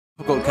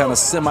Kind of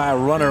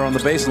semi-runner on the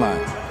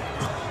baseline.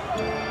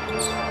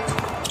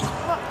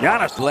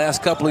 Giannis. The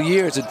last couple of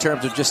years in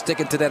terms of just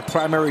sticking to that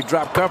primary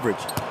drop coverage.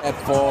 That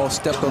ball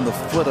stepped on the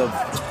foot of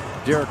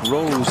Derrick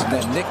Rose in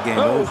that Knick game.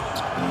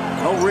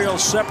 No real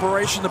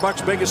separation. The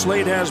Bucks' biggest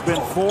lead has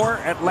been 4,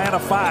 Atlanta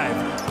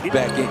 5.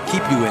 Back in,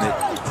 keep you in it.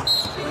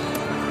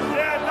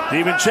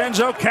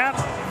 DiVincenzo count.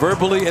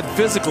 Verbally and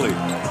physically.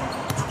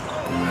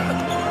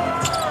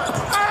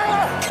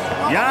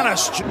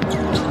 Giannis.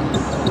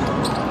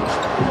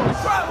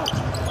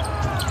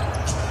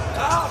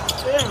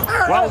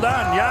 Well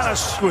done.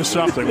 Giannis was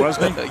something,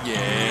 wasn't he?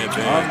 Yeah,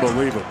 man.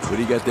 Unbelievable. When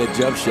he got that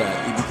jump shot,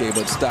 he became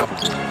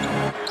unstoppable.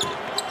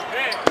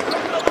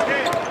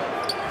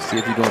 See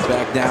if you're going to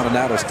back down and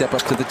out or step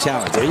up to the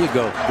challenge. There you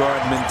go.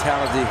 Guard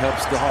mentality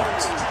helps the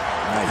Hawks.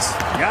 Nice.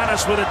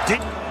 Giannis with a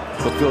deep.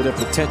 Fulfilled their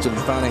potential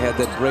and finally had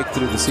that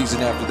breakthrough the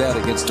season after that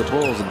against the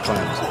Bulls in the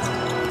finals.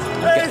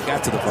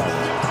 Got to the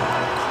finals.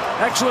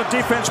 Excellent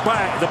defense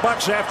by the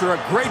Bucks after a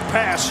great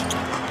pass.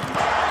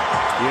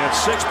 He had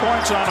 6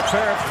 points on a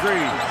pair of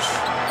threes.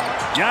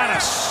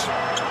 Giannis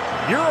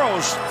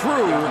Euros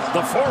through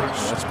the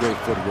force. That's great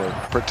footwork.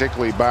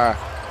 Particularly by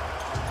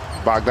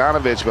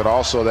Bogdanovich, but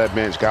also that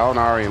bench.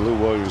 Gallinari and Lou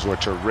Williams were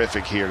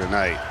terrific here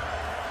tonight.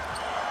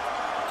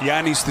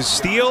 Giannis the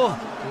steal.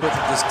 Put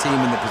this team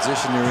in the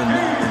position they're in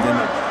now, and then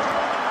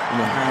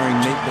hiring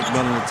Nate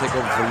McMillan to take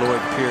over for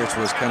Lloyd Pierce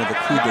was kind of the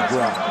coup de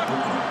grace.